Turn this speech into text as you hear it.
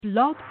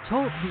Blog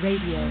Talk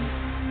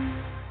Radio.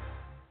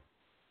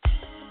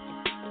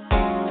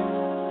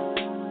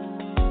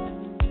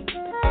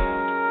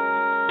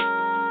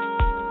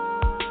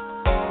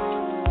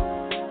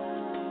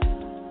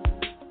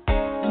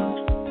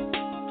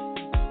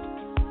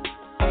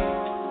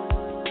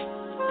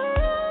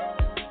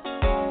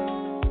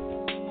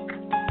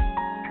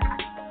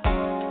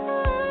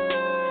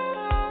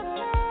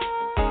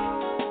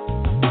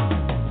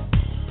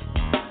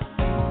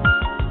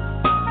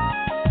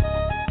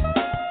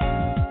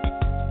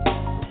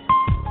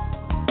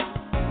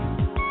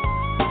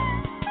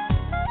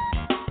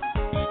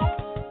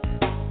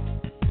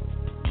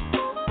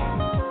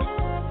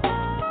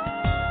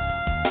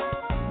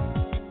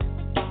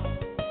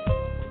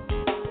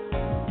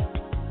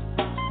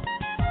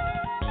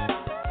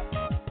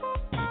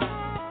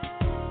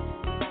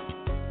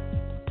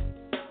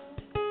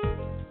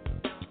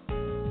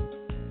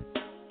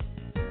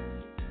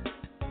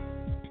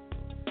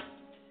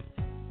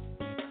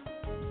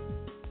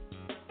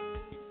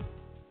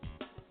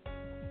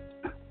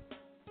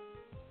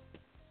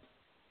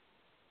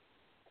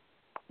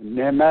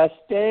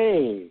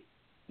 Namaste.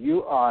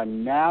 You are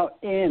now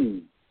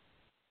in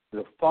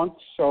the Funk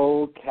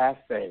Soul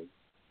Cafe,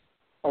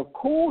 a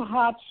cool,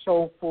 hot,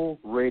 soulful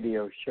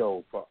radio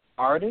show for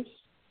artists,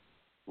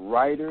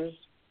 writers,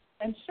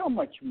 and so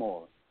much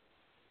more,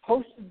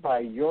 hosted by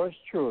yours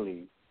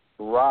truly,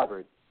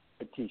 Robert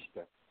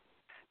Batista.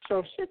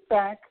 So sit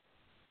back,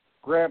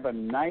 grab a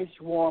nice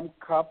warm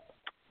cup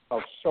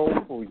of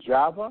soulful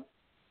Java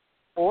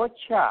or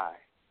chai,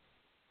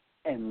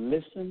 and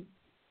listen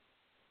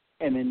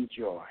and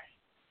enjoy.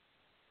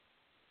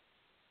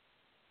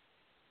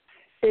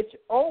 It's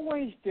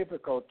always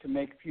difficult to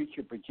make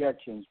future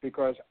projections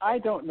because I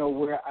don't know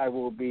where I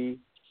will be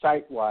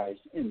site-wise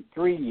in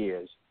 3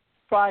 years,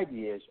 5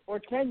 years, or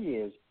 10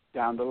 years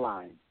down the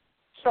line.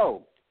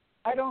 So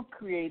I don't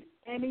create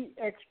any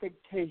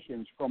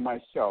expectations for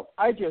myself.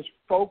 I just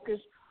focus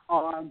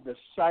on the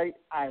site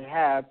I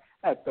have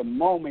at the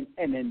moment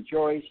and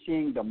enjoy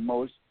seeing the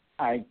most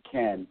I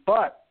can.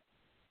 But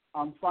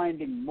I'm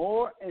finding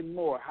more and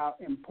more how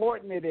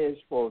important it is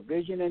for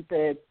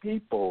vision-impaired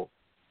people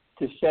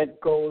to set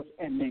goals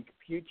and make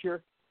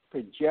future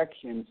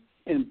projections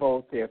in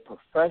both their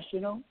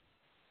professional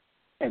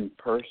and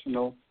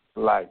personal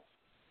life.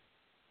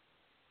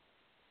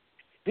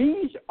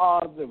 These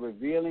are the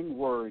revealing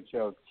words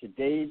of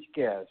today's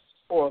guest,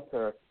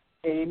 author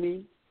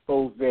Amy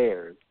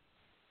Bovaird.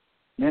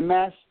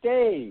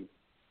 Namaste,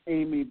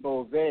 Amy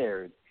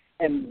Bovaird,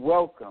 and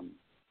welcome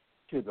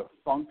to the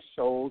Funk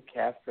Soul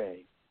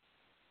Cafe.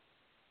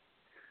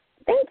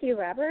 Thank you,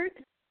 Robert.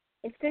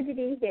 It's good to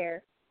be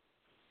here.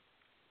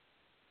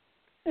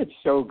 It's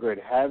so good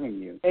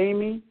having you.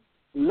 Amy,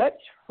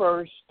 let's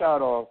first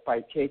start off by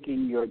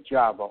taking your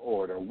Java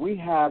order. We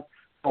have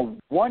a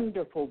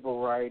wonderful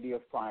variety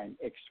of fine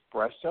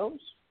espressos,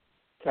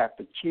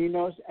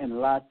 cappuccinos, and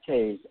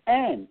lattes,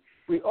 and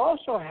we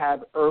also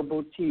have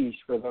herbal teas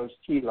for those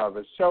tea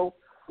lovers. So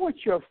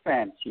what's your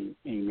fancy,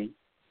 Amy?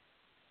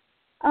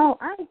 Oh,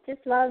 I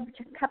just love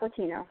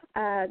cappuccino.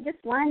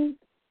 Just one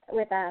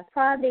with a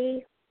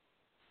frothy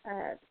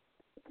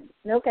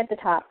milk at the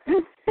top.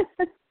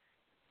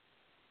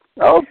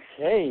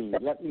 Okay,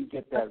 let me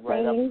get that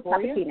right up for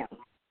cappuccino. You.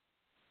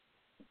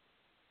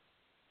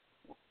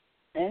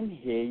 And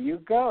here you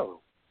go.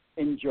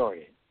 Enjoy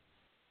it.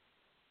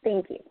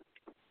 Thank you.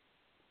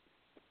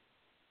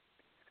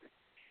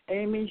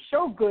 Amy,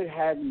 so good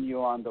having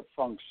you on the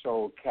Funk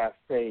Soul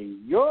Cafe.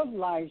 Your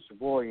life's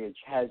voyage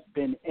has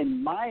been,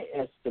 in my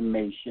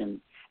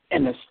estimation,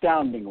 an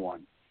astounding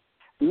one.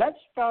 Let's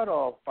start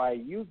off by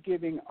you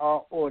giving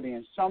our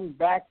audience some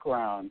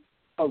background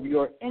of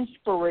your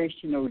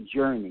inspirational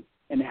journey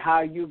and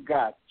how you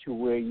got to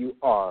where you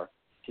are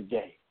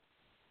today.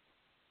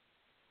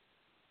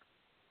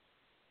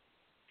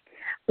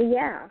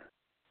 Yeah.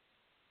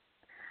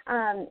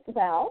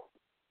 Well,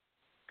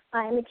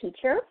 I'm a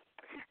teacher.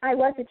 I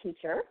was a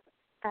teacher,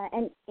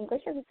 and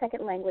English as a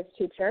second language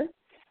teacher,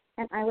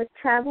 and I was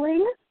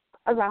traveling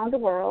around the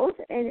world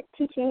and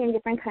teaching in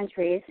different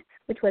countries,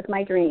 which was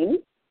my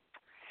dream.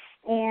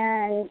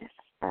 And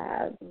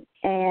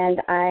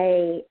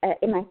I,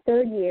 in my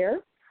third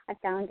year, I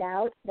found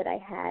out that I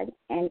had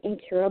an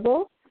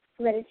incurable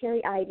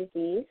hereditary eye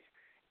disease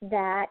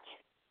that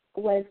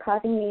was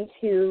causing me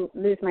to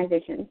lose my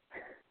vision.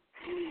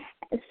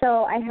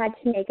 So I had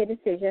to make a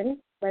decision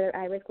whether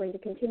I was going to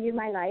continue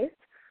my life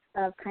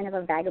of kind of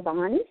a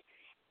vagabond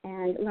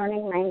and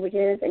learning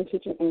languages and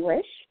teaching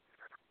English,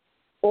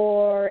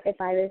 or if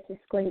I was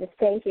just going to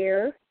stay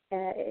here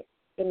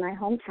in my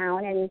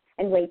hometown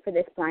and wait for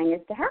this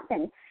blindness to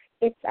happen.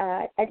 It's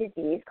a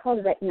disease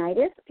called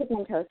retinitis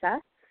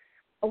pigmentosa,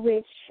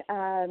 which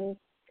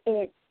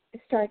it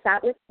starts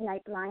out with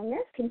night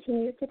blindness,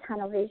 continues to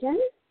tunnel vision,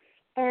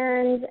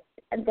 and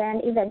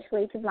then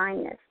eventually to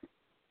blindness.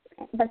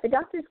 But the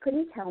doctors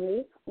couldn't tell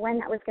me when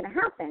that was going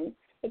to happen.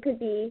 It could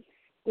be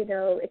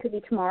it could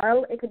be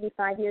tomorrow, it could be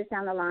 5 years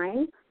down the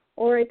line,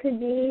 or it could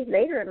be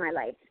later in my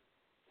life.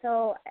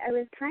 So I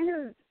was kind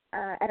of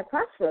at a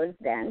crossroads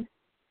then.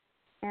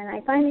 And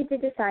I finally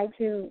did decide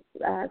to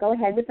go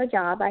ahead with a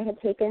job I had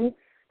taken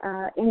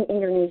in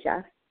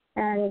Indonesia.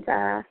 And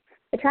I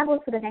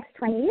traveled for the next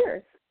 20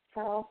 years.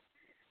 So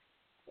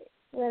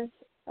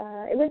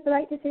it was the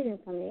right decision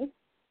for me.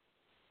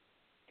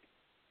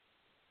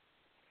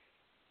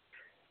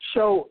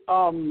 So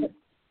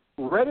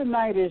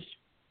retinitis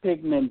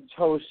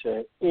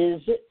pigmentosa,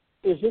 is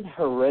it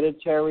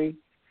hereditary?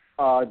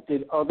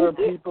 Did other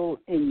people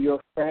in your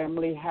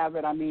family have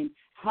it? I mean,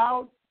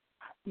 how,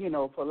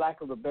 for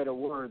lack of a better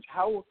words,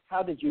 how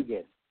did you get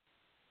it?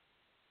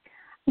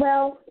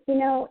 Well,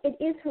 it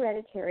is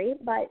hereditary,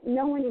 but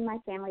no one in my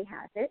family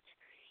has it.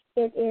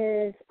 It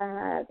is,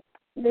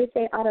 they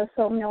say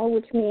autosomal,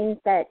 which means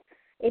that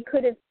it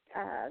could have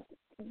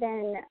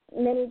been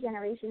many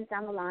generations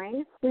down the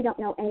line. We don't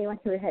know anyone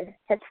who has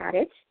had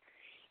it.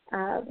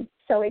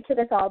 So it took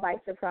us all by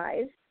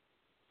surprise.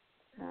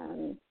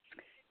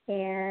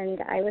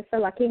 And I was the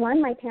lucky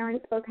one. My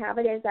parents both have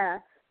it as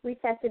a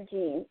recessive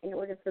gene in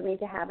order for me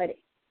to have it,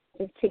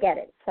 to get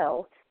it.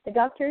 So the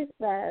doctors,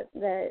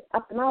 the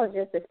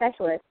ophthalmologist, the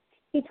specialist,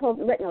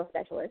 retinal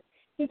specialist,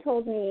 he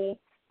told me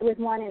it was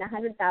 1 in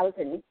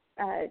 100,000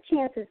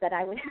 chances that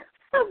I would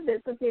have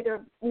this with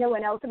either no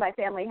one else in my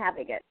family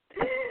having it.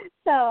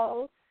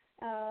 So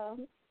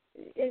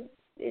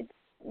it's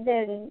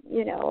been,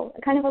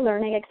 kind of a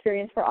learning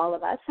experience for all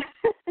of us.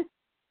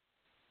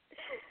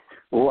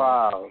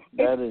 Wow,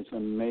 that is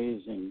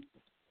amazing.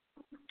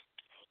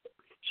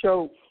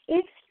 So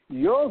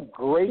your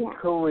great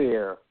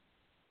career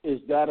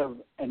is that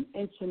of an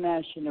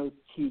international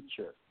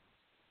teacher.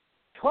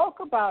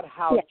 Talk about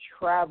how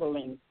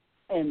traveling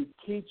and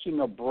teaching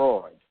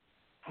abroad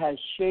has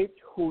shaped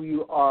who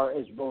you are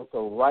as both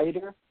a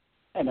writer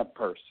and a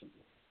person.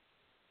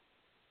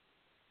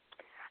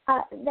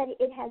 That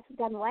it has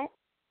done what?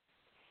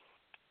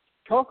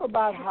 Talk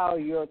about how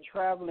your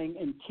traveling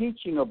and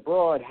teaching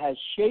abroad has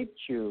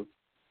shaped you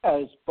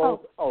as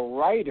both a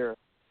writer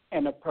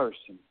and a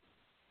person.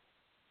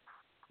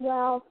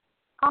 Well,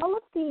 all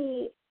of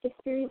the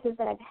experiences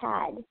that I've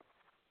had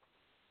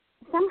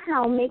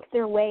somehow make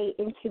their way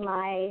into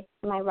my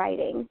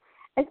writing,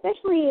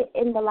 especially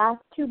in the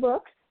last 2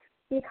 books,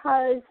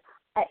 because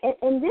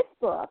in this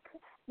book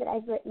that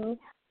I've written,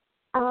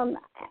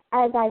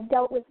 as I've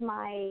dealt with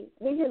my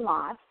vision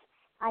loss,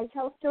 I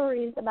tell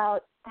stories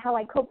about how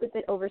I cope with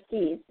it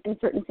overseas in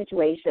certain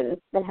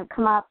situations that have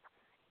come up,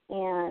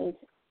 and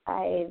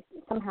I've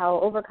somehow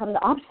overcome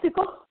the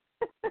obstacle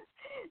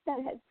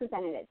that has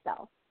presented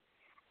itself.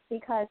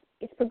 Because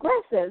it's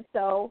progressive,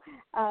 so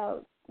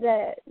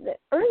the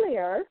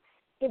earlier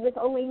it was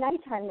only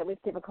nighttime that was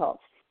difficult,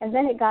 and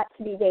then it got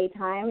to be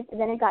daytime, and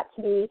then it got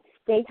to be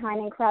daytime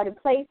in crowded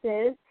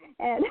places,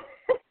 and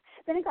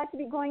then it got to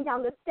be going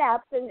down the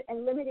steps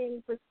and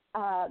limiting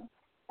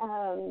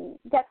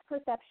depth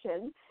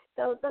perception.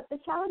 So the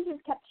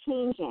challenges kept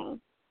changing,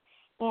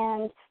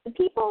 and the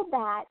people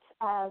that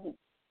I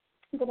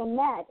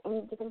met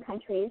in different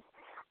countries,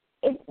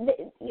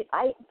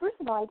 first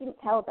of all, I didn't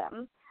tell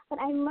them, but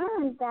I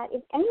learned that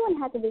if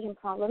anyone has a vision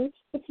problem,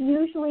 it's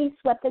usually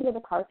swept under the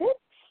carpet.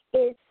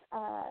 It's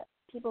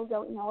people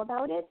don't know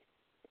about it.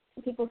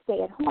 People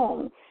stay at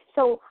home.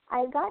 So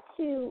I got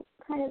to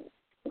kind of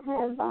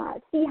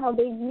see how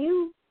they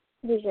view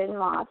vision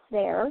loss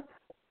there,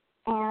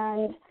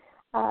 and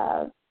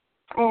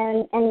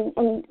kind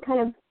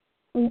of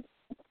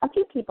a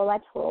few people I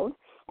told,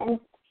 and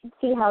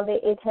see how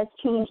it has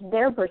changed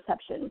their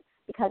perception,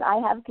 because I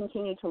have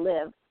continued to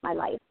live my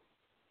life,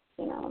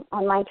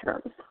 on my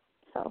terms.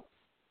 So.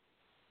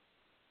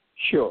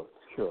 Sure.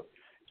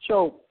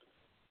 So,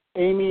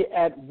 Amy,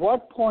 at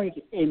what point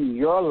in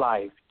your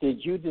life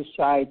did you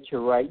decide to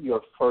write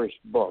your first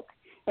book,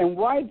 and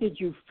why did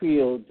you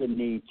feel the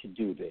need to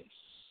do this?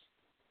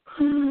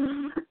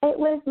 It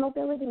was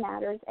Mobility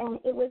Matters, and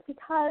it was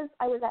because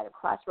I was at a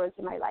crossroads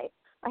in my life.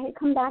 I had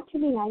come back to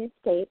the United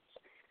States.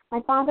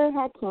 My father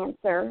had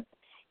cancer,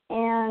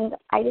 and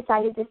I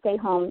decided to stay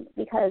home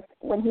because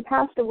when he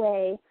passed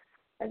away,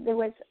 my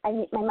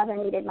mother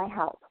needed my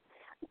help.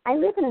 I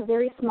live in a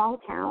very small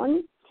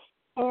town,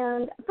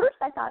 and first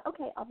I thought,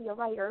 okay, I'll be a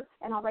writer,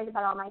 and I'll write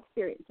about all my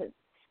experiences.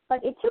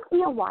 But it took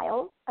me a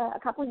while, a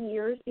couple of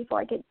years, before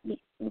I could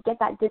get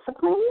that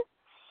discipline.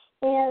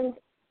 And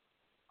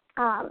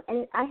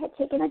I had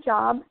taken a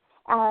job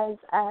actually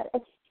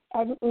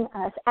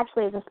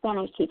as a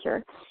Spanish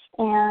teacher,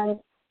 and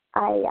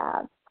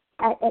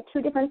at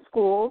 2 different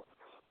schools,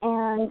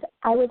 and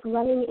I was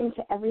running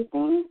into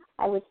everything.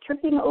 I was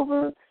tripping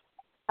over.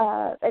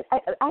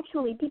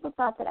 Actually, people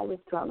thought that I was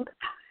drunk,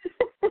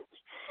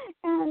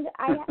 and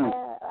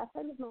a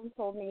friend of mine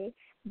told me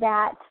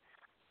that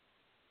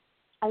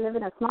I live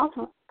in a small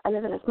town,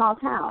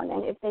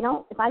 and if I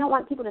don't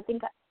want people to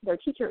think that their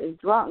teacher is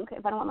drunk,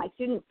 if I don't want my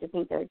students to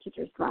think their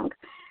teacher's drunk,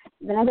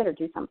 then I better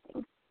do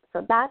something.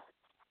 So that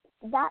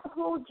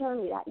whole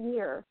journey, that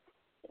year,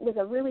 was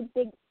a really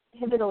big,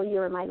 pivotal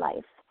year in my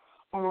life,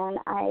 and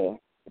I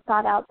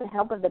sought out the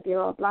help of the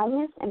Bureau of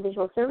Blindness and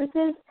Visual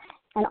Services,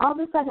 and all of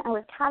a sudden I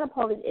was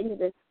catapulted into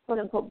this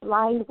quote-unquote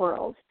blind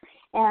world,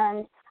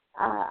 And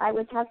I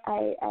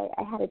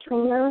had a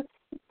trainer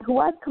who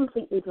was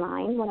completely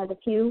blind, one of the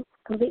few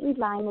completely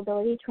blind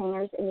mobility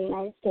trainers in the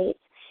United States.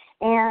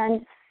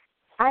 And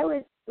I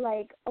was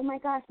like, oh my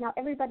gosh, now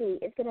everybody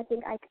is going to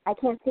think I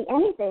can't see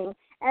anything.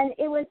 And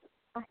it was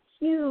a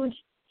huge,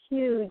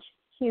 huge,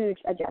 huge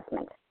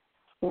adjustment,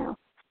 you know.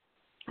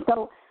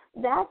 So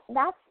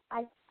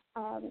I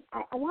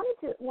wanted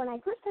to, when I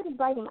first started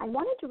writing, I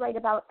wanted to write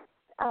about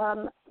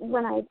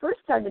when I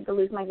first started to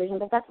lose my vision,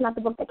 but that's not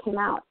the book that came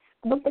out.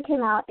 The book that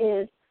came out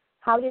is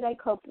How Did I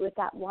Cope with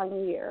That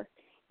 1 Year?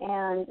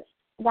 And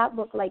that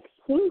book, like,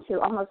 seemed to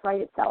almost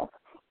write itself.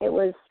 It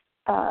was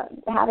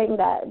having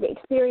the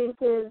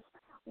experiences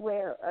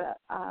where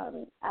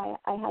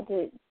I had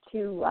to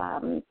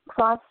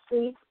cross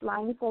streets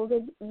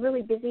blindfolded,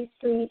 really busy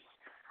streets.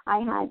 I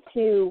had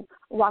to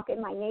walk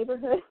in my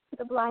neighborhood with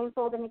a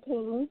blindfold and a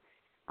cane.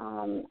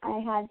 I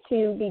had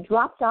to be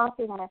dropped off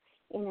in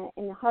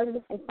the heart of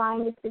and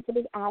find a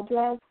specific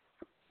address.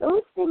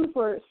 Those things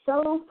were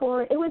so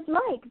foreign. It was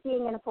like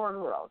being in a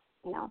foreign world,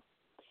 you know.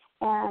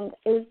 And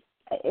it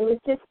was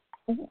just,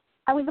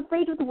 I was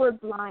afraid of the word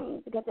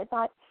blind because I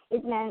thought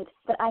it meant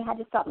that I had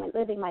to stop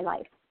living my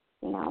life,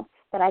 you know,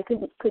 that I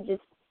could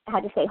just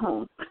had to stay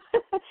home.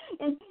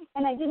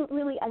 and I didn't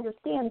really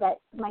understand that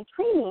my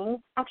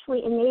training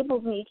actually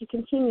enabled me to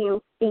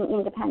continue being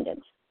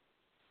independent.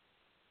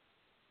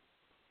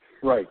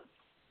 Right.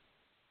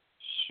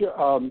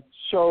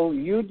 So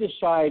you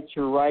decide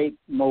to write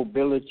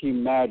Mobility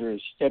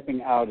Matters,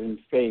 Stepping Out in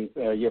Faith,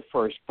 your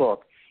first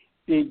book.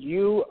 Did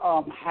you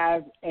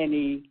have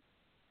any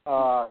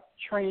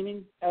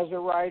training as a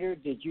writer?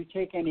 Did you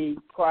take any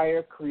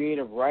prior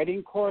creative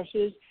writing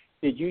courses?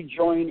 Did you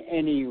join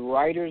any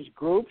writers'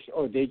 groups,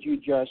 or did you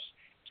just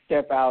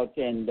step out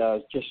and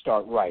just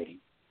start writing?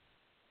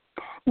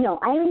 No,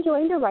 I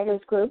joined a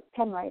writers' group,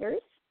 10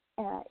 writers.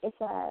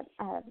 It's a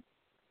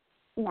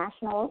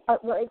national,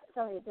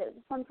 it's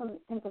one from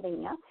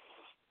Pennsylvania,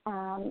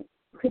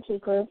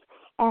 critique group.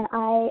 And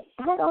I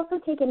had also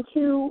taken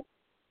 2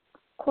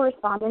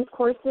 correspondence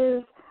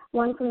courses,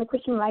 one from the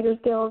Christian Writers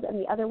Guild and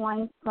the other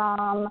one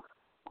from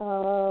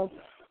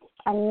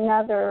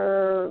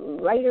another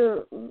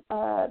writer,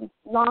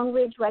 Long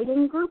Ridge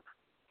Writing Group.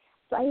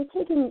 So I had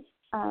taken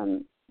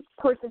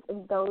courses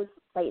in those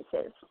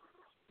places,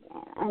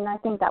 and I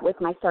think that was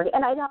my start.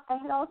 And I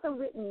had also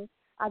written,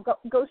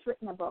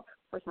 ghostwritten a book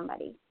for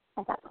somebody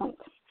at that point.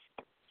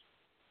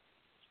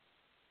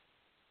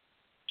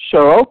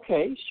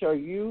 So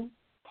you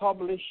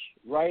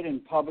write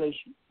and publish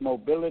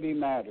Mobility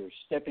Matters,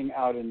 Stepping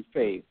Out in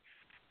Faith.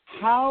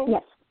 How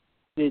Yes.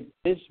 did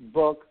this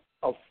book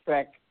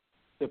affect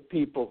the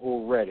people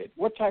who read it?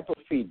 What type of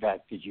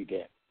feedback did you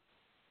get?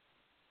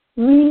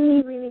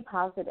 Really, really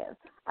positive.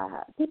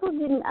 People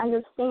didn't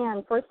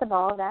understand, first of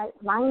all, that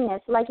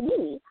blindness, like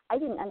me, I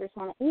didn't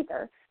understand it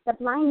either, that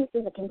blindness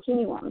is a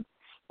continuum,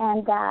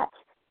 and that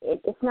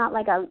it's not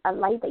like a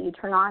light that you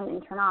turn on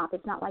and turn off.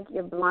 It's not like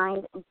you're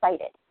blind and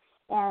sighted.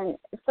 And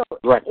so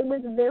Right. It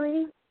was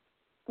very,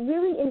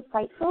 really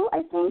insightful,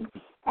 I think,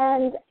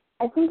 and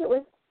I think it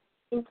was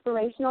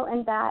inspirational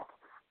in that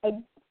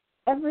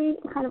every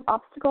kind of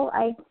obstacle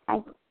I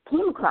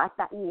came across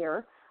that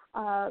year,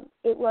 I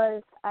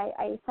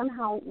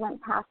somehow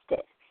went past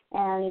it.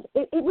 And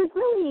it was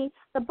really,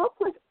 the book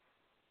was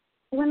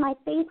when my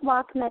faith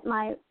walk met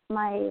my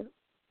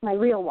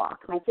real walk,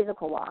 my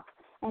physical walk.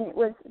 And it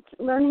was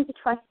learning to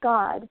trust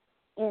God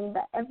in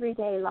the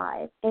everyday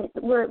life, and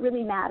where it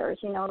really matters,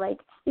 you know, like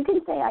you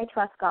can say I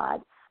trust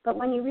God, but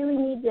when you really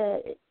need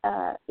to,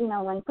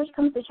 when push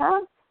comes to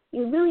shove,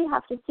 you really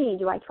have to see,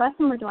 do I trust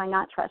him or do I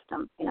not trust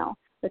him, you know?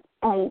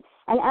 And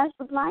as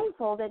you're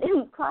blindfolded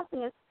and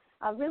crossing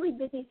a really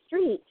busy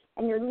street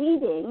and you're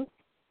leading,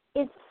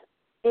 it's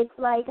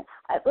like,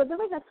 there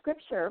was a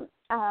scripture,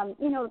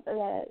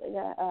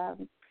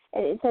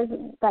 it says,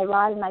 thy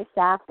rod and thy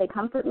staff, they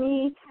comfort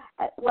me.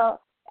 Well,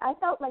 I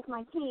felt like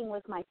my cane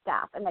was my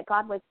staff and that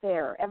God was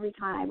there every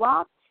time I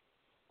walked.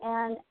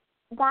 And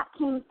that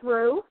came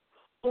through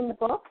in the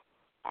book,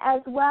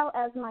 as well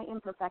as my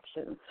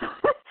imperfections.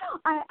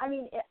 I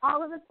mean,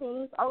 all of the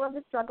things, all of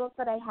the struggles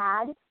that I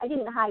had, I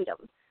didn't hide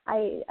them.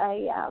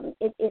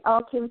 It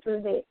all came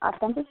through the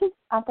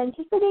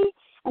authenticity,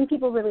 and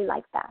people really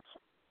liked that.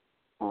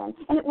 And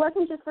it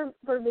wasn't just for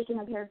vision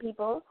impaired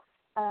people.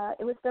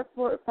 It was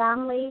for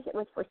families. It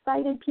was for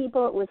sighted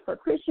people. It was for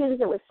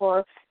Christians. It was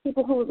for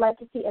people who would like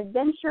to see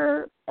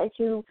adventure. It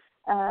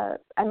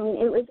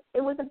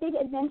was a big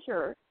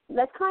adventure.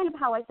 That's kind of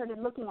how I started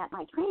looking at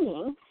my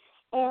training,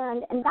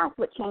 and that's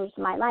what changed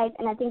my life.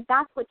 And I think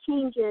that's what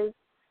changes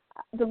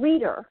the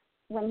reader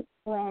when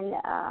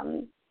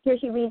he or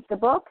she reads the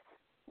book,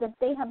 that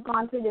they have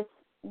gone through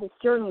this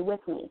journey with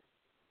me.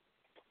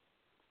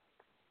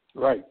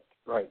 Right.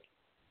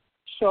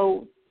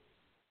 So,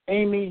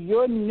 Amy,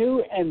 your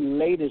new and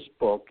latest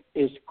book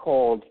is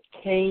called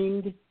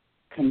Caned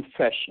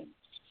Confessions.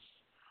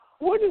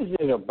 What is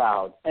it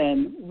about,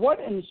 and what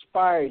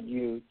inspired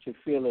you to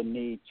feel a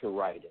need to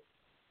write it?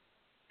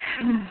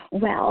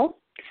 Well,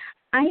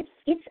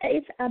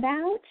 it's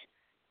about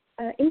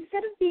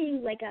instead of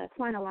being like a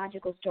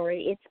chronological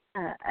story, it's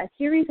a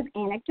series of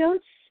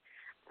anecdotes,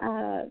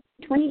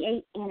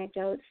 28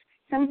 anecdotes.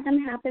 Some of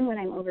them happen when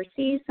I'm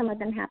overseas. Some of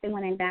them happen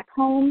when I'm back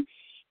home.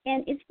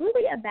 And it's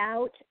really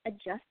about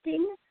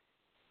adjusting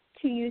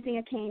to using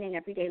a cane in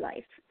everyday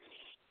life,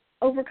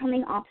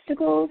 overcoming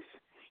obstacles,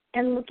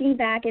 and looking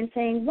back and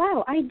saying,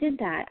 "Wow, I did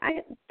that."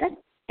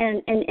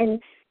 And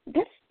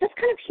that's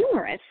kind of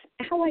humorous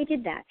how I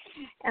did that.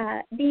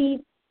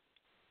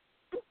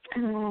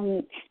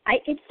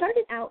 It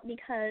started out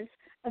because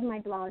of my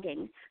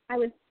blogging. I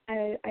was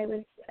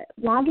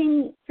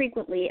blogging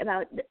frequently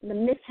about the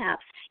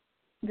mishaps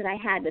that I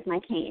had with my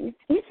cane.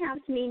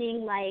 Mishaps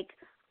meaning like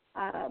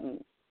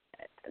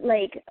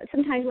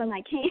sometimes when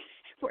my cane,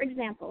 for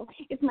example,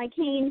 if my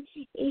cane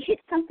hit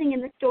something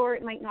in the store,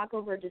 it might knock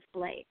over a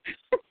display.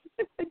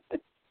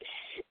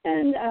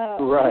 And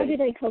how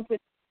did I cope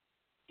with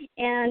it?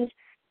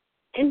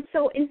 And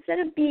so instead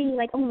of being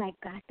like, oh my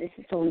God, this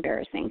is so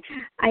embarrassing,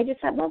 I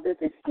just thought, well, this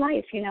is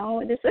life,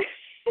 this.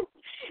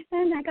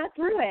 And I got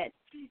through it.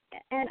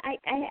 And I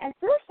at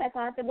first I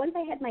thought that once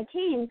I had my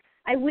cane,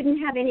 I wouldn't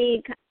have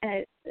any.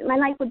 My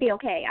life would be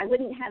okay. I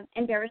wouldn't have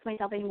embarrassed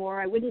myself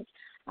anymore. I wouldn't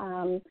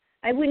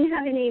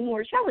have any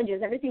more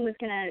challenges. Everything was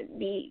going to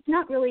be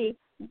not really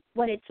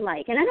what it's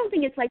like. And I don't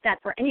think it's like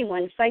that for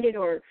anyone, sighted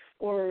or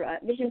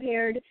vision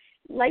impaired.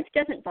 Life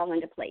doesn't fall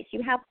into place.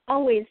 You have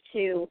always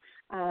to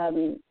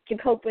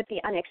cope with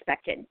the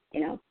unexpected,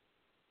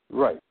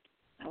 Right.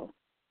 So,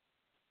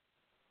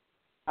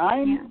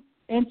 I'm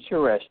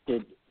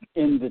interested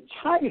in the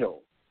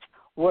title.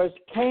 Was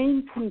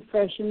Cane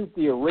Confessions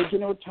the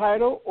original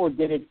title, or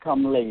did it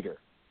come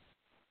later?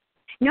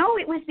 No,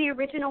 it was the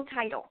original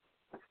title.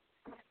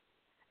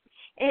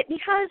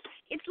 Because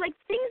it's like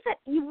things that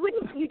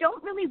you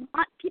don't really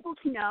want people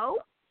to know.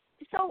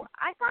 So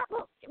I thought,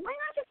 well, why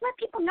not just let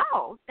people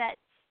know that,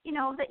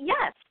 that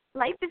yes,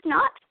 life is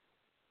not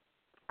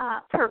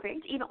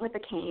perfect, even with a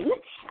cane.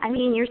 I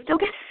mean, you're still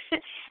going to,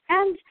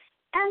 and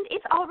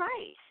it's all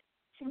right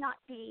to not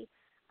be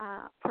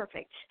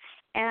perfect.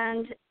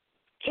 And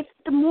it's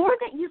the more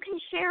that you can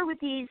share with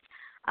these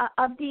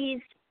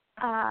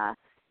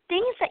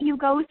things that you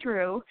go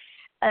through,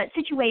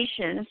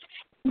 situations,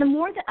 the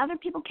more that other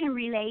people can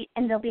relate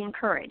and they'll be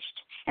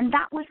encouraged. And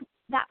that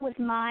was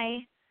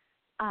my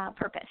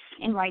purpose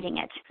in writing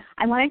it.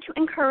 I wanted to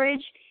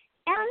encourage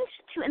and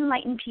to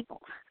enlighten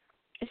people.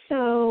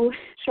 So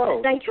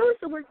I chose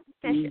the word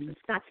confessions.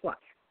 That's why.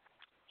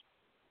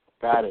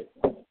 Got it.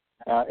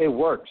 It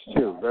works,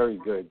 too. Very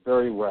good.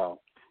 Very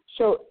well.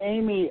 So,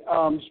 Amy,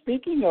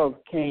 speaking of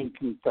Cane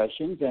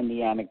Confessions and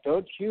the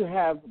anecdotes, you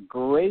have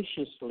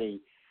graciously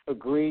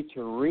agreed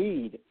to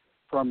read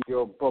from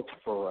your book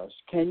for us.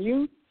 Can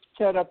you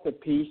set up the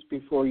piece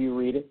before you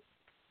read it?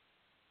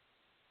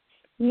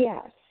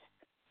 Yes.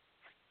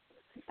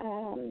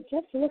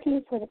 Just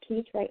looking for the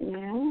piece right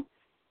now.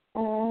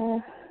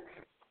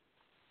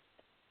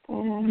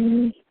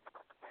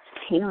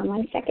 Hang on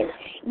 1 second.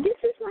 This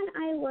is when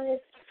I was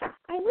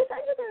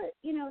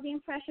under the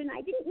impression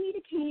I didn't need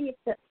a cane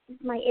if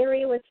my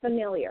area was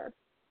familiar.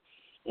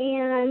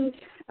 And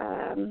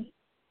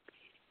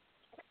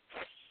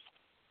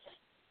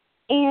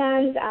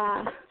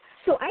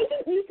so I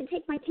didn't used to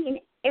take my cane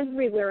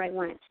everywhere I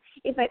went.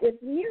 If it was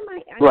near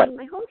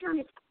my hometown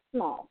is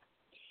small.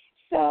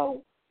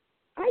 So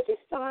I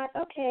just thought,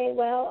 okay,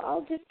 well,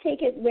 I'll just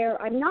take it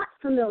where I'm not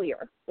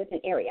familiar with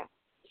an area.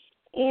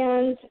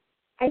 And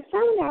I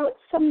found out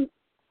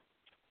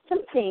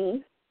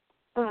something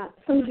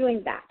from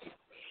doing that.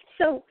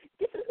 So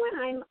this is when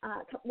I'm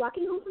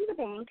walking home from the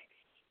bank,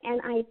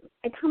 and I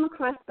come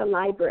across the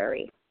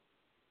library.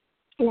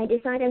 And I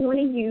decide I want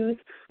to use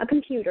a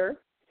computer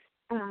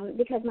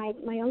because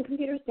my own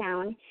computer's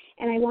down,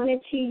 and I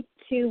wanted to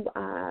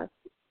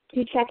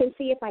check and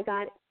see if I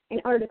got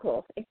an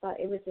article, if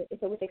it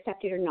was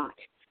accepted or not.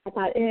 I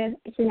thought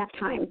it's enough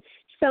time,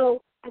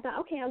 so I thought,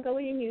 okay, I'll go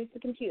in and use the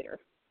computer,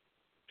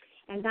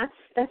 and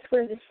that's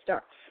where this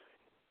starts.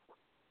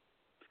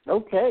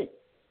 Okay.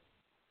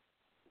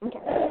 Okay.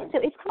 So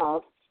it's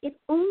called "If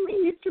Only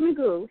Mr.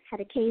 Magoo Had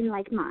a Cane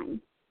Like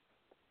Mine."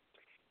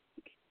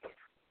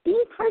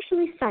 Being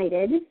partially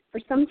sighted for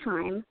some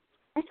time,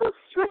 I felt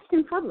stressed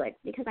in public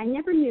because I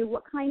never knew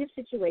what kind of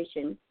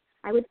situation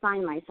I would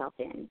find myself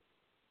in.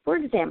 For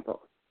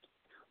example,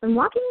 when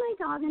walking my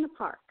dog in a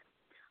park,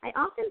 I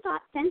often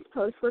thought fence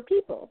posts were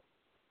people.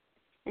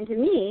 And to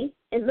me,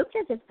 it looked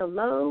as if the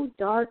low,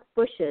 dark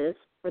bushes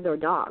were their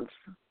dogs.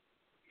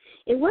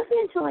 It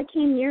wasn't until I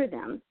came near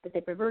them that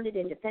they reverted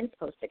into fence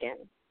posts again.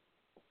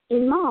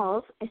 In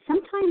malls, I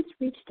sometimes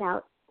reached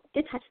out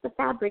to touch the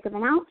fabric of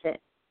an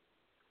outfit,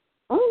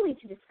 only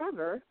to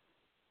discover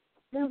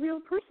the real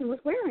person was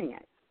wearing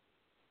it.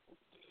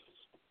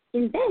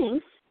 In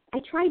banks, I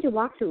tried to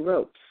walk through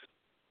ropes.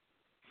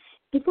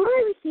 Before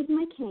I received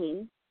my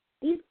cane,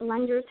 these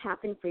blunders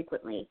happened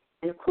frequently,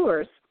 and of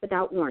course,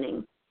 without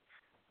warning.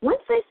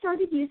 Once I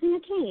started using a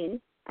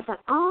cane, I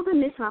thought all the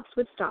mishaps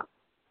would stop.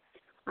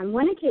 On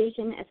one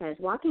occasion, as I was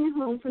walking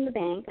home from the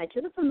bank, I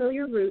took a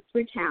familiar route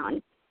through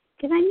town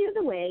because I knew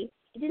the way,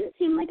 it didn't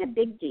seem like a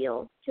big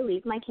deal to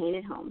leave my cane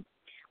at home.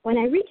 When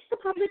I reached the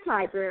public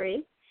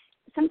library,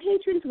 some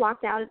patrons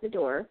walked out at the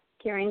door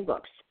carrying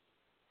books.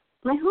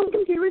 My home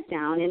computer was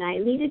down, and I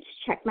needed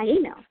to check my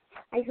email.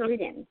 I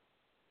hurried in,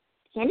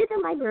 handed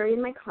the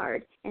librarian my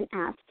card, and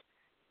asked,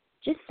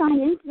 "Just sign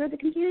in through the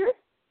computer?"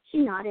 She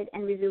nodded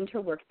and resumed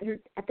her work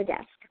at the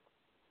desk.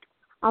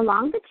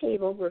 Along the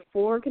table were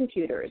 4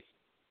 computers.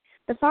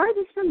 The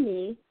farthest from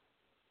me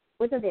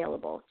was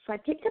available, so I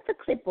picked up the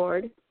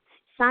clipboard,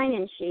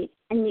 sign-in sheet,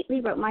 and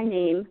neatly wrote my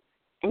name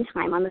and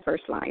time on the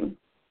first line.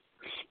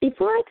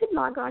 Before I could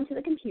log on to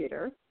the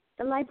computer,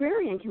 the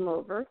librarian came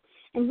over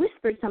and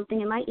whispered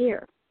something in my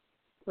ear.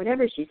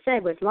 Whatever she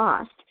said was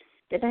lost,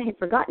 that I had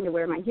forgotten to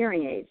wear my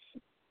hearing aids.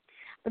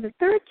 For the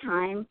third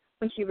time,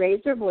 when she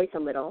raised her voice a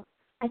little,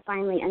 I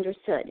finally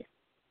understood.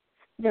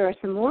 "There are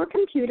some more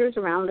computers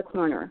around the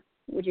corner.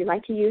 Would you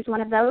like to use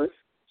one of those?"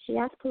 she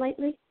asked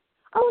politely.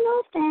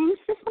 "Oh, no,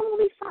 thanks. This one will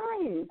be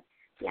fine."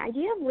 The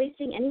idea of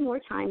wasting any more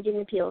time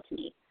didn't appeal to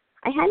me.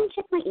 I hadn't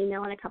checked my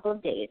email in a couple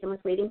of days and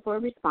was waiting for a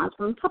response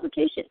from a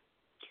publication.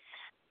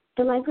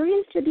 The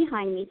librarian stood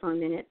behind me for a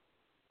minute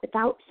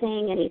without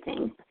saying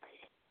anything,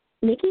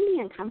 making me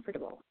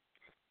uncomfortable.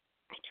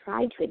 I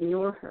tried to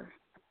ignore her.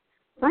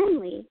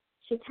 Finally,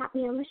 she tapped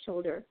me on the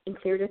shoulder and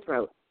cleared her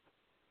throat.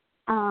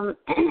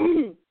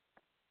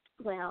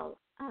 Well,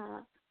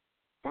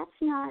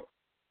 that's not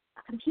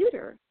a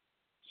computer,"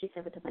 she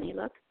said with a funny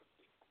look.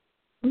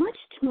 Much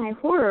to my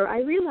horror, I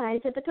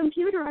realized that the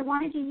computer I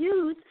wanted to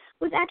use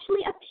was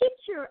actually a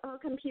picture of a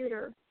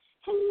computer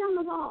hanging on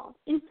the wall.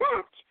 In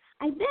fact,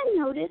 I then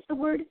noticed the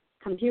word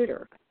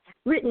 "computer"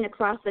 written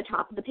across the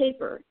top of the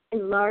paper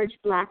in large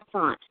black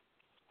font.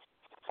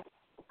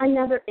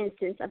 Another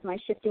instance of my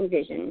shifting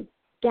vision,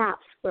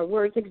 gaps where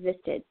words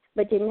existed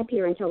but didn't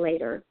appear until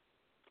later.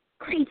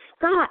 Great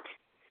Scott!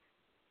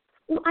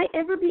 Will I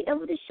ever be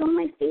able to show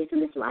my face in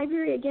this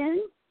library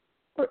again?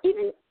 Or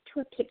even to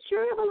a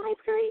picture of a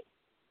library?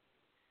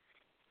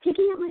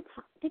 Picking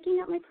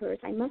up my purse,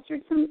 I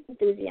mustered some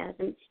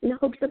enthusiasm in the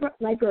hopes the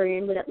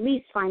librarian would at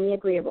least find me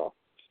agreeable.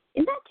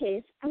 In that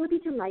case, I would be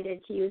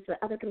delighted to use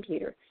the other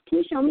computer. "Can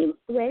you show me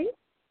the way?"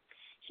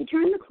 She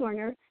turned the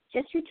corner,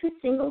 gestured to a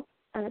single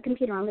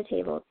computer on the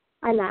table.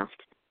 I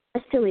laughed,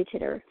 a silly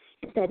titter,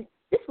 and said,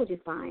 "This will do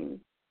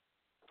fine."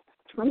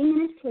 20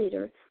 minutes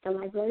later, the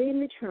librarian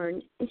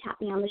returned and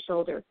tapped me on the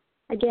shoulder.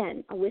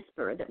 Again, a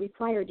whisper that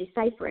required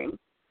deciphering.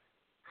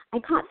 I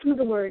caught some of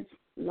the words: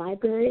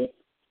 library,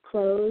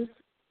 close,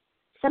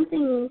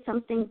 something,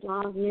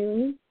 blog,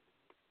 noon.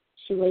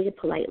 She waited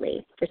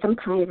politely for some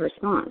kind of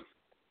response.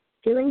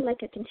 Feeling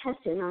like a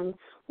contestant on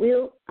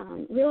Wheel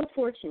of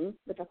Fortune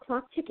with a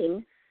clock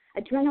ticking,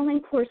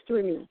 adrenaline coursed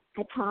through me.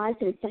 I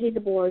paused and studied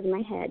the board in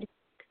my head,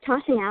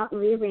 tossing out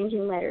and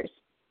rearranging letters.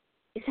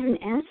 Is there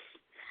an S?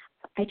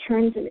 I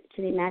turned to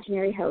the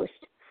imaginary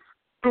host.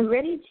 "I'm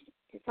ready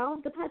to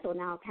solve the puzzle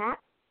now, Pat.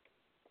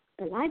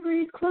 The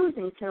library is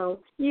closing,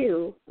 so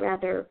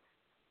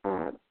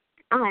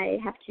I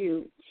have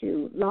to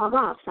log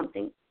off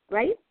something,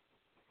 right?"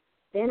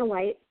 Vanna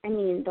White,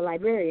 the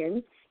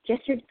librarian,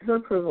 gestured her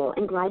approval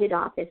and glided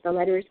off as the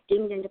letters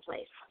dinged into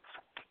place.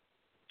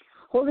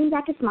 Holding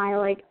back a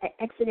smile, I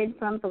exited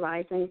from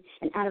Verizon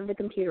and out of the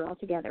computer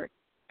altogether.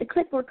 The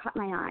clipboard caught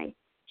my eye.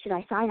 Should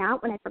I sign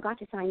out when I forgot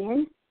to sign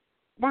in?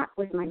 That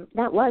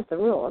was the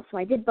rule, so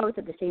I did both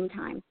at the same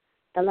time.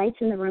 The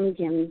lights in the room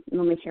dimmed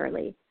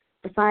momentarily.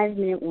 The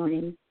 5-minute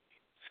warning.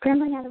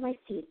 Scrambling out of my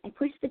seat, I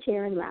pushed the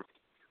chair and left.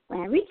 When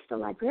I reached the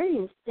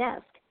librarian's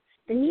desk,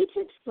 the need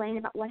to explain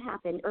about what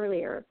happened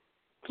earlier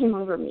came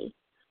over me.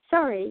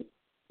 "Sorry,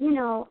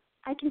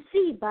 I can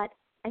see, but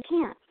I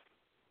can't.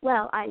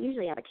 Well, I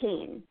usually have a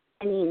cane.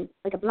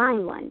 Like a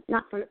blind one,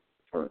 not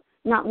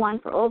one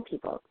for old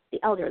people,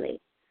 the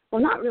elderly.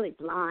 Well, not really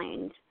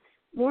blind,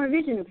 more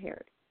vision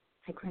impaired."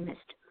 I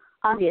grimaced.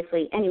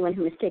 Obviously, anyone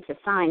who mistakes a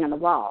sign on the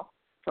wall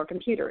for a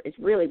computer is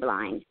really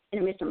blind in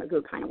a Mr.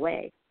 Magoo kind of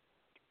way.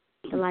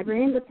 The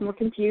librarian looked more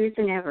confused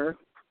than ever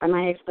by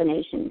my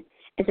explanation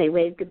as I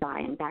waved goodbye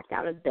and backed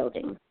out of the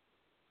building.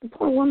 The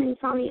poor woman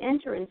saw me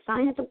enter and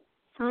sign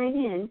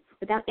in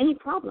without any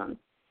problem.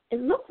 It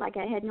looked like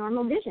I had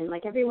normal vision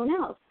like everyone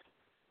else.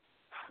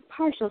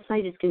 Partial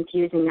sight is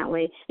confusing that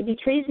way. It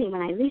betrays me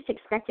when I least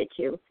expect it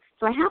to,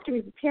 so I have to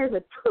be prepared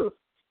with proof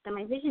that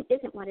my vision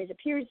isn't what it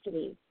appears to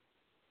be.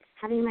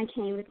 Having my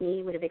cane with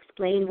me would have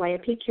explained why a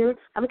picture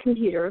of a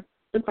computer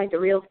looked like the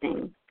real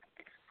thing.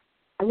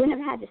 I wouldn't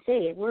have had to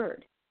say a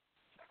word.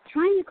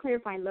 Trying to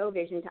clarify low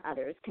vision to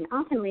others can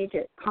often lead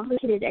to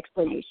complicated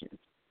explanations.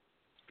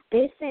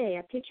 They say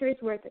a picture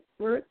is worth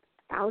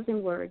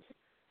 1,000 words.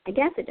 I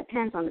guess it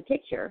depends on the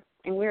picture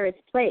and where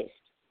it's placed.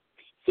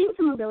 Seeing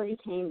a mobility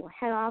cane will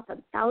head off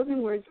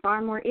 1,000 words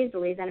far more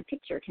easily than a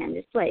picture can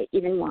display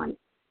even one.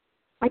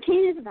 My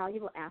cane is a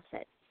valuable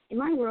asset. In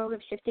my world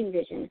of shifting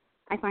vision,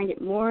 I find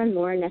it more and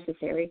more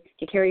necessary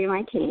to carry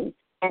my cane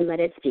and let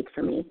it speak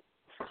for me.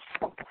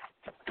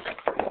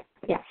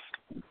 Yes.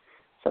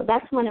 So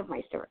that's one of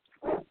my stories.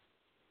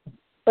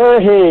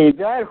 Hey,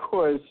 that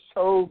was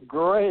so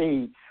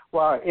great.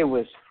 Wow, it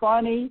was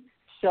funny,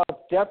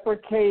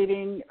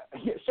 self-deprecating,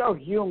 so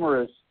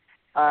humorous.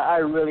 I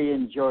really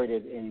enjoyed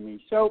it,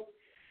 Amy. So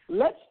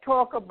let's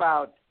talk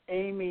about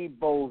Amy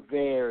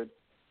Bovaird,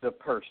 the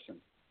person.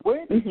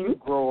 Where did you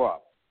grow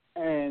up,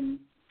 and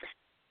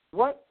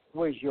what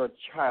was your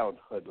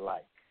childhood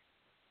like?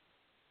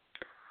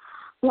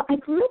 Well, I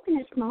grew up in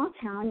a small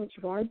town in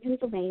Bovaird,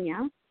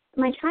 Pennsylvania.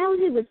 My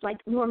childhood was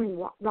like Norman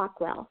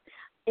Rockwell.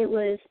 It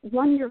was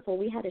wonderful.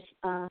 We had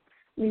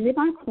we live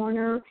on a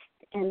corner,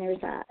 and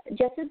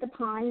just at the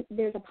pond,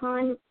 there's a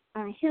pond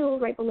on a hill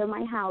right below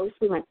my house.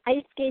 We went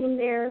ice skating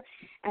there.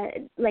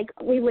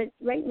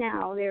 Right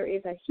now, there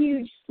is a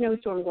huge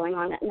snowstorm going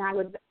on, and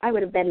I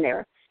would have been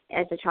there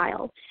as a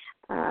child.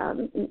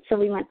 So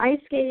we went ice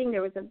skating.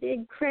 There was a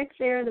big creek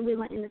there that we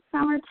went in the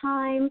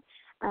summertime.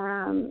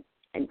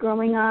 And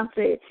growing up,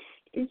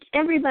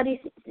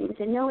 everybody seemed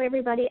to know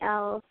everybody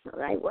else.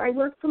 I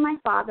worked for my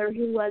father,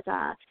 who was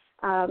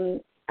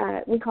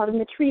we called him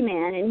the tree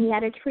man, and he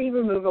had a tree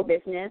removal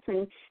business.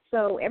 And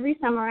so every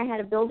summer I had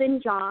a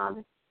built-in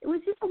job. It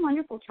was just a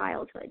wonderful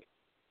childhood.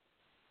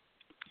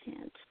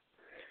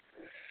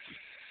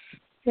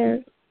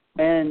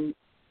 And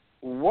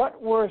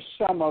what were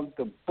some of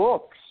the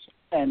books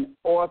and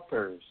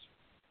authors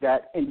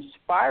that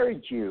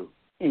inspired you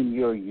in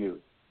your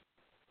youth?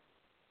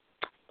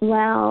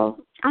 Well,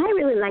 I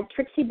really liked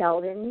Trixie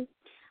Belden.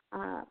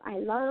 I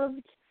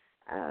loved,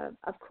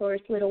 of course,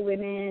 Little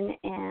Women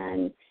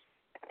and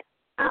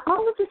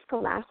all of the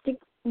scholastic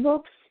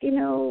books. You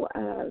know,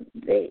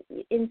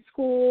 in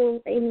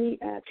school,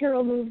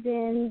 Carol Moves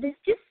In. There's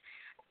just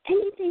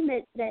anything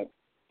that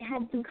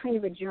had some kind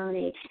of a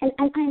journey. And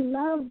I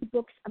loved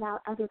books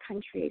about other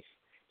countries.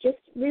 Just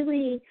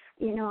really,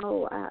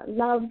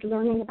 loved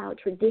learning about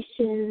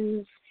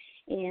traditions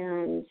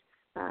and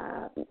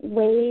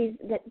ways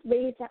that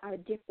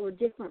were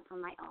different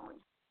from my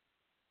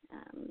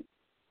own.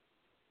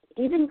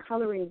 Even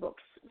coloring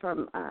books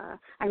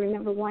I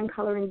remember one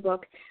coloring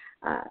book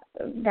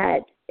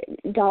that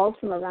dolls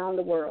from around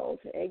the world.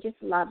 I just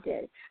loved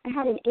it. I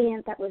had an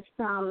aunt that was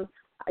from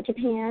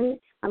Japan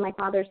on my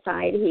father's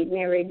side. He'd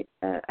married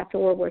after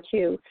World War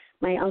II.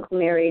 My uncle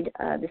married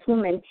this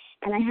woman,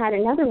 and I had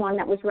another one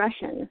that was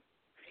Russian.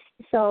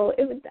 So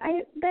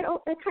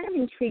that kind of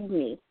intrigued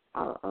me.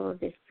 All of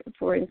this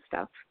foreign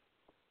stuff.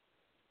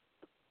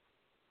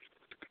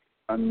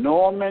 A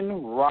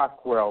Norman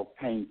Rockwell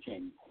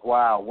painting.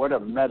 Wow, what a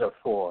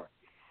metaphor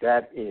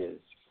that is.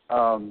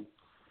 And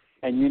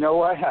you know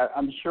what?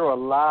 I'm sure a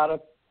lot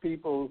of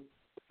people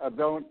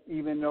don't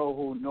even know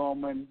who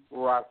Norman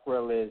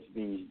Rockwell is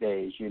these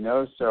days,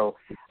 So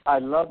I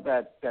love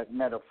that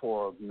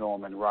metaphor of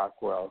Norman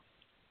Rockwell.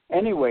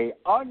 Anyway,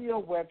 on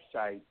your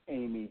website,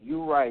 Amy,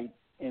 you write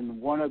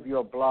in one of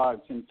your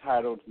blogs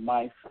entitled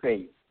My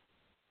Faith.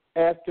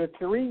 After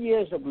 3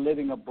 years of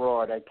living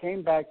abroad, I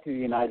came back to the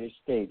United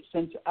States.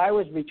 Since I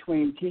was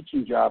between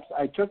teaching jobs,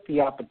 I took the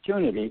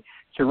opportunity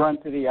to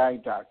run to the eye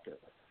doctor.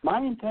 My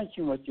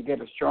intention was to get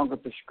a stronger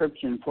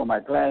prescription for my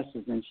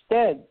glasses.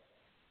 Instead,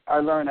 I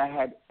learned I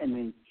had an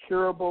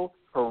incurable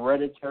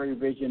hereditary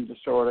vision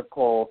disorder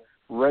called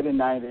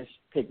retinitis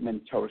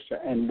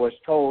pigmentosa and was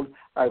told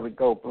I would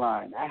go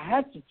blind. I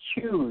had to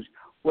choose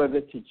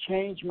whether to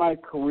change my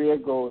career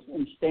goals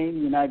and stay in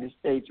the United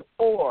States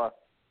or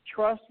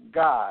trust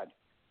God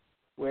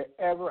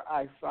wherever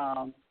I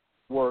found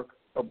work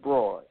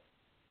abroad.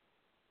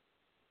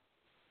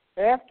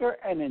 After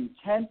an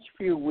intense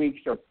few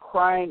weeks of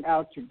crying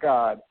out to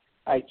God,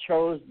 I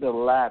chose the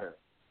latter.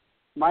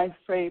 My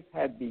faith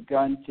had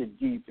begun to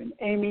deepen.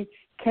 Amy,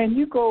 can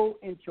you go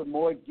into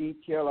more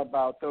detail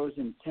about those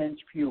intense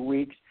few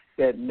weeks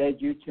that led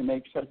you to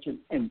make such an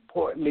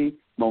importantly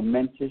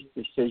momentous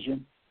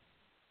decision?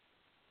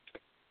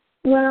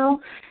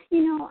 Well,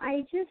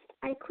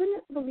 I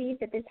couldn't believe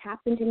that this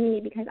happened to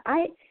me because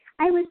I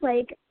was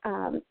like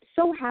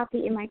so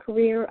happy in my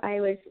career.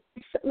 I was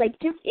like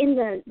just in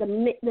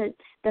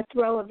the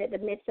throw of it, the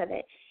midst of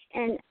it.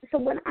 And so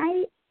when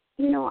I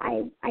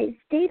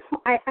stayed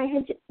home. I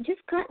had just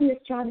gotten this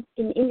job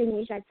in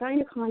Indonesia. I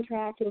signed a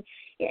contract, and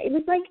it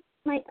was like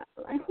my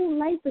whole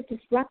life was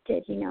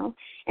disrupted,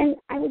 And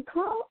I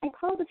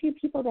called a few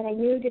people that I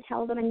knew to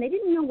tell them, and they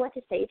didn't know what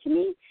to say to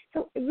me.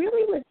 So it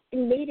really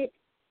made it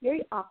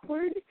very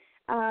awkward.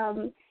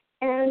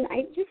 And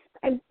I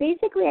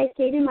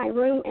stayed in my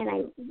room and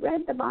I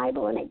read the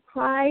Bible and I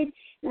cried,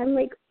 and I'm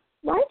like,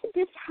 why did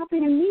this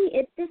happen to me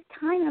at this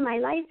time in my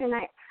life? And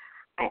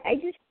I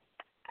just,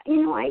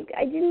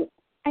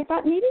 I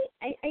thought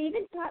I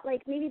even thought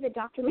like maybe the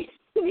doctor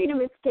made a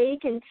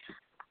mistake, and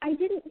I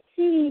didn't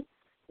see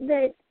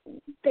that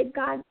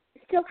God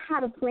still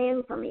had a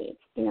plan for me,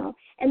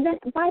 And then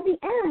by the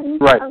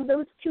end of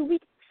those 2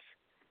 weeks,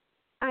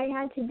 I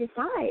had to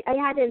decide. I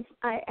had to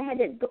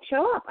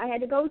show up. I had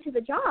to go to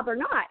the job or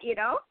not,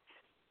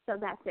 So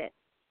that's it.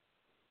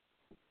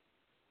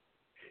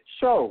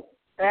 So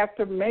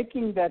after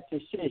making that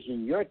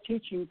decision, your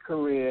teaching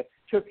career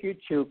took you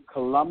to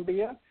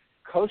Colombia,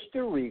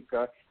 Costa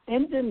Rica,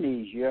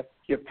 Indonesia,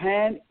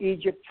 Japan,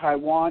 Egypt,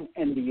 Taiwan,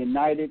 and the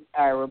United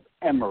Arab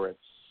Emirates.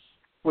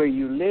 where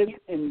you live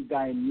in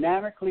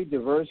dynamically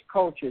diverse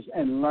cultures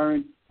and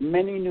learn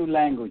many new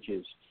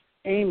languages.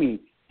 Amy,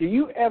 do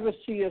you ever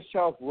see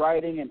yourself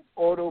writing an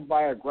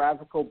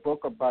autobiographical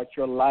book about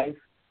your life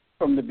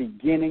from the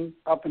beginning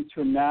up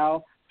until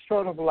now,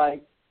 sort of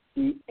like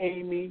the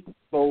Amy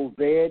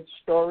Bovaird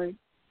story?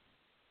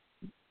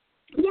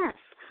 Yes,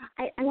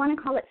 I want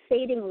to call it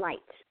Fading Light.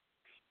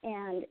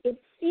 And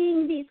it's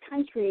seeing these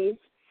countries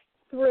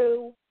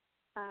through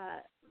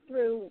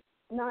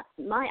not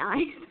my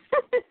eyes,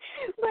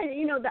 but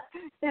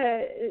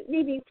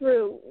maybe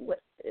through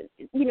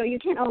you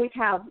can't always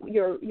have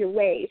your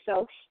way.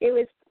 So it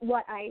was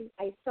what I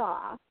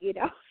saw,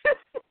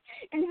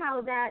 and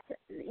how that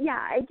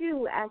I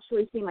do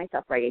actually see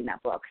myself writing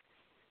that book,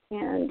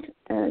 and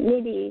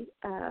maybe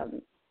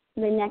the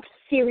next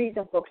series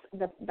of books,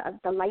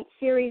 the Light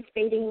series,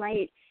 Fading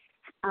Light.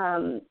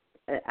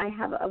 I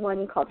have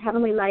one called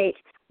Heavenly Light,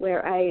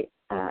 where I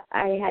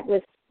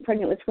was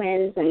pregnant with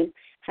twins and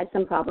had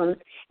some problems,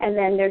 and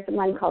then there's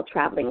one called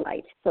Traveling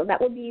Light. So that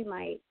would be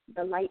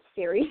the Light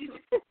series.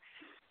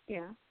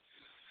 Yeah.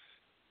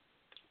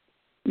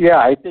 Yeah,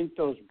 I think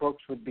those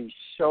books would be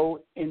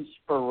so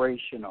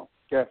inspirational,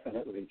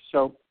 definitely.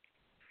 So,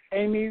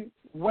 Amy,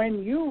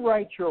 when you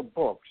write your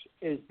books,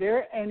 is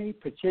there any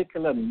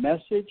particular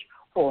message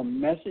or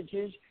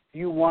messages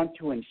you want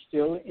to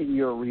instill in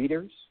your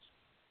readers?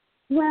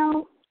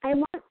 Well, I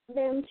want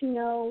them to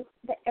know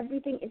that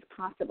everything is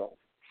possible.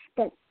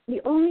 That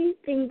the only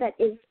thing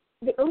is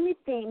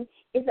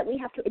that we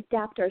have to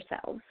adapt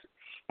ourselves,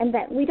 and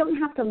that we don't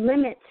have to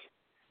limit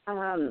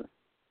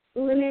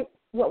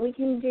what we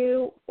can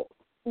do.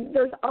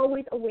 There's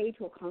always a way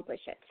to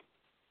accomplish it.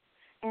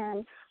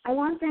 And I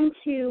want them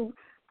to.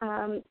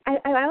 I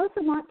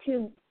also want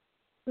to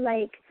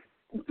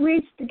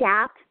bridge the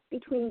gap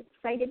between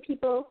sighted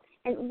people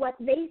and what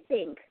they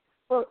think,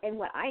 and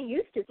what I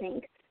used to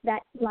think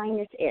that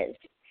blindness is.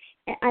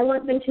 And I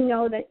want them to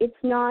know that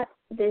it's not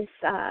this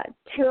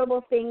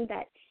terrible thing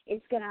that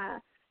is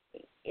gonna,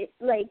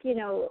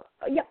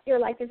 your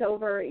life is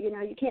over.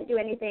 You can't do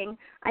anything.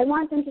 I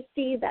want them to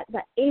see that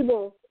the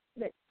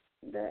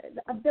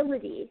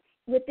ability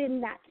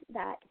within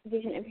that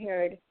vision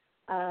impaired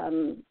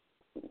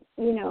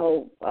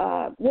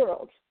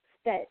world.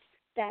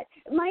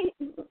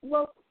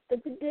 The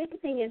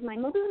big thing is my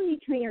mobility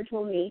trainer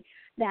told me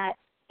that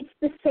it's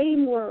the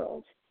same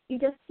world. You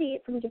just see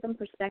it from different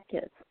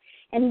perspectives.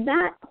 And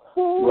that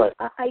whole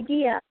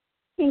idea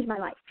changed my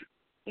life,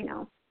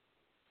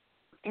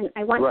 And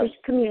I want to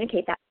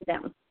communicate that to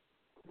them.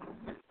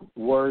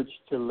 Words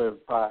to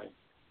live by.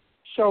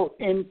 So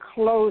in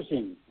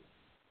closing,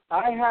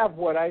 I have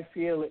what I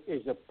feel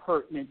is a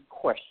pertinent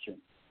question.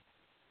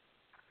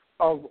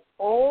 Of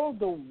all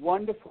the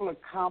wonderful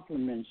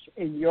accomplishments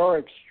in your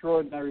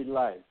extraordinary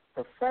life,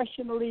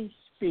 professionally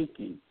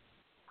speaking,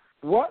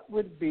 what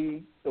would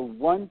be the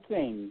one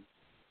thing,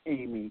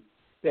 Amy,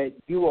 that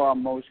you are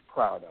most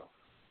proud of?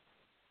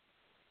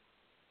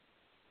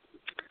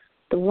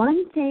 The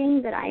one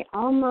thing that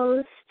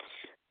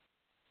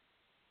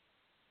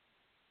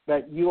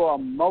you are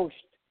most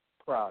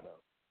proud of.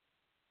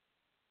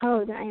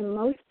 Oh, that I am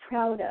most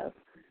proud of.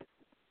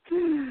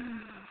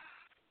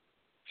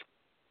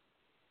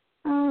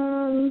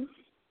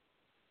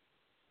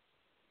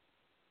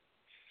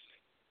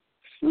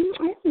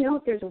 I don't know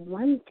if there's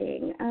one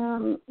thing.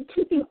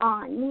 Keeping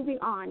on,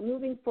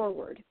 moving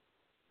forward.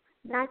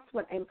 That's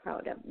what I'm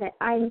proud of. That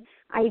I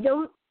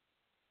don't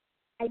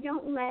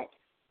let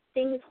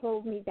things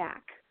hold me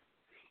back,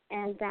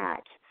 and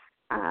that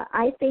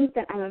I think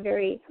that I'm a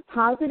very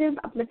positive,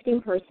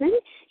 uplifting person.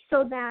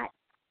 So that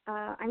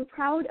I'm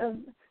proud of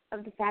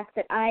the fact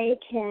that I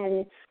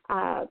can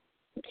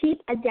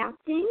keep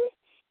adapting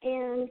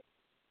and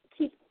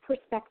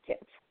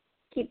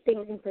keep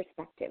things in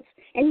perspective,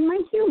 and my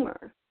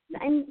humor.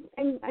 I'm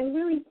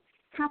really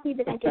happy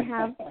that I can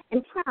have,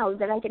 and proud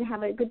that I can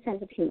have a good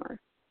sense of humor.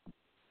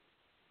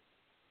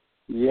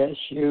 Yes,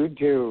 you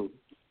do.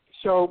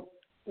 So,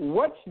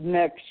 what's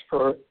next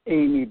for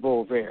Amy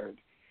Bovaird?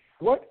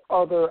 What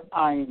other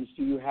irons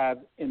do you have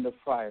in the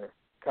fire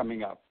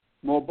coming up?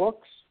 More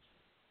books?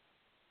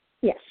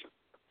 Yes.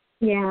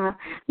 Yeah,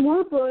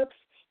 more books.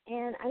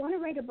 And I want to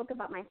write a book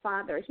about my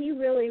father. He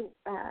really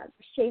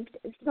shaped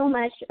so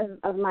much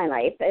of my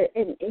life.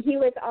 And he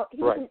was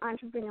an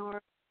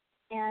entrepreneur.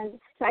 And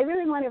so I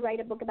really want to write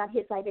a book about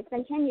his life. It's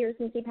been 10 years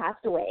since he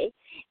passed away.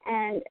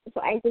 And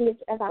so I think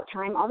it's about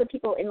time. All the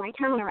people in my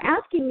town are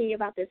asking me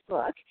about this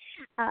book.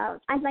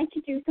 I'd like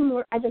to do some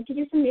work. I'd like to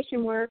do some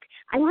mission work.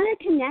 I want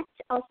to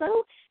connect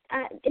also.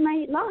 In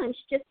my launch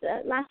just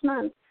last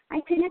month,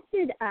 I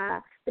connected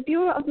the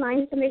Bureau of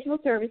Lions and Visual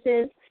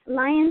Services,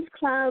 Lions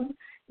Club,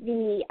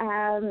 the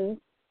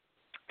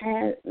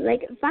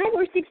 5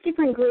 or 6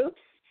 different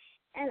groups,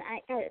 and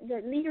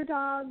the leader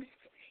dogs,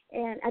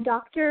 and a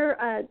doctor,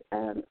 a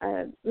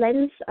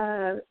lens,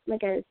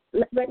 like a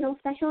retinal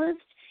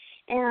specialist,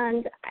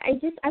 and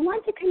I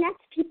want to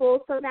connect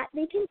people so that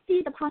they can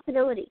see the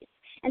possibilities,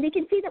 and they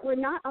can see that we're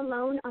not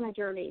alone on a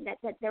journey. That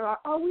there are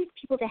always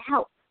people to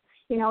help.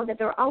 that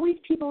there are always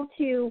people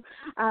to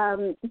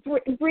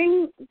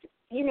bring,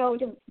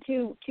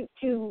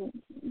 to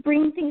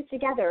bring things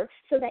together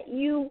so that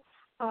you're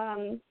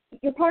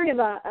part of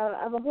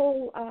a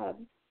whole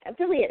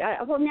affiliate,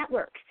 a whole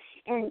network,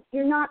 and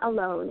you're not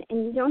alone,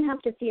 and you don't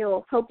have to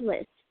feel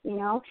hopeless,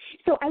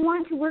 So I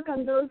want to work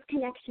on those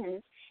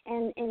connections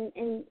and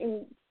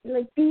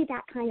like be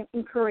that kind of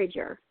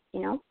encourager,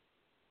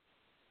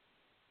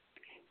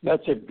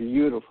 That's a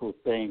beautiful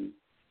thing.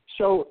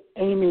 So,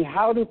 Amy,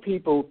 how do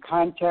people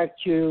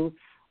contact you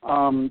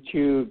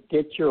to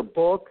get your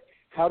book?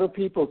 How do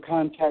people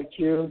contact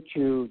you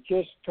to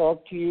just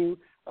talk to you?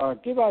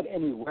 Give out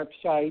any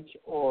websites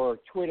or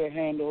Twitter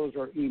handles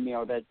or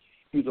email that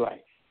you'd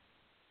like.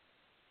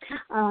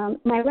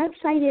 My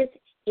website is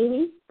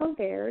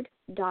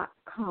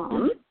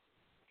amybovaird.com,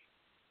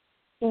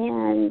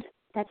 and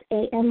that's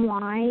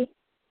amybovaird.com.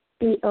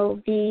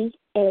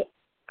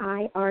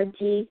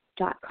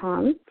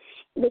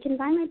 They can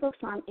buy my books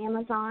on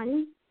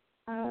Amazon,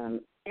 and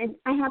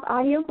I have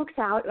audiobooks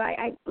out.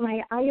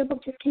 My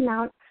audiobook just came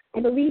out, I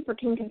believe, for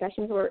King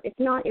Confessions, or if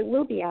not, it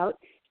will be out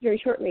very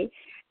shortly.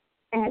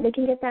 And they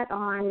can get that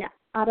on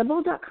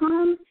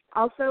audible.com,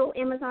 also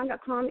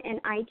Amazon.com, and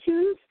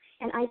iTunes,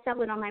 and I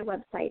sell it on my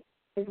website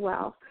as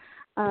well.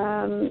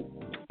 And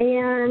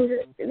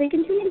they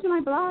can tune into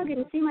my blog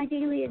and see my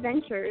daily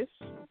adventures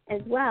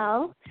as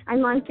well.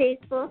 I'm on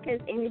Facebook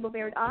as Amy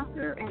Bovaird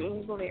Author and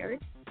Amy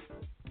Bovaird.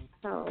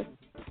 So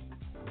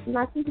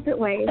lots of different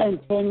ways. And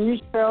can you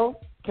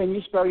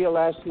spell your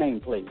last name,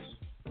 please?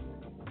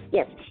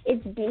 Yes,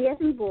 it's B as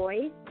in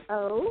boy,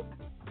 O,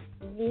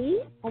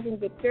 V as in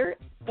Victor,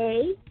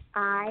 A,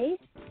 I,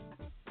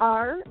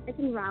 R as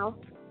in Ralph,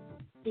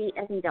 D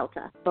as in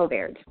Delta,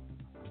 Bovaird.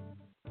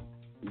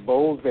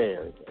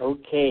 Bovaird.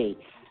 Okay.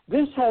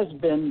 This has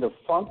been the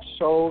Funk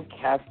Soul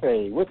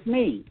Cafe with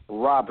me,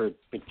 Robert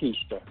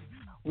Batista.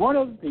 One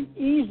of the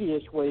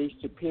easiest ways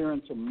to peer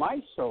into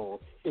my soul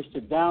is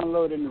to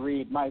download and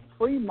read my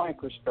free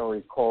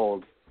microstory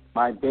called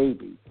My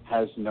Baby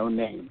Has No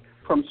Name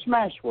from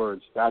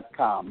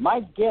Smashwords.com. My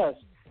guest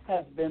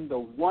has been the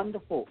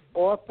wonderful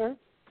author,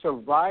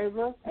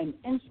 survivor, and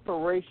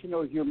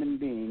inspirational human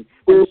being,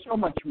 and so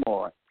much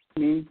more,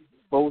 Amy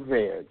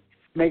Bovaird.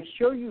 Make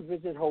sure you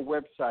visit her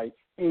website,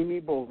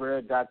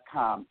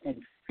 amybovaird.com, and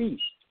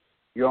feast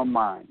your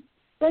mind.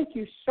 Thank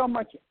you so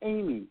much,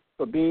 Amy,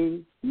 for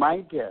being my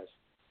guest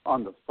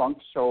on the Funk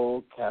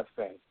Soul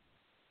Cafe.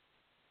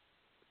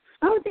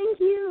 Oh, thank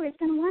you. It's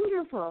been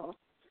wonderful.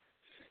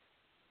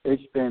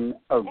 It's been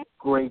a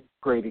great,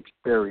 great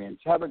experience.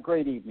 Have a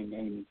great evening,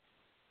 Amy.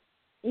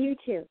 You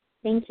too.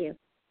 Thank you.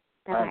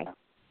 Bye-bye. Bye.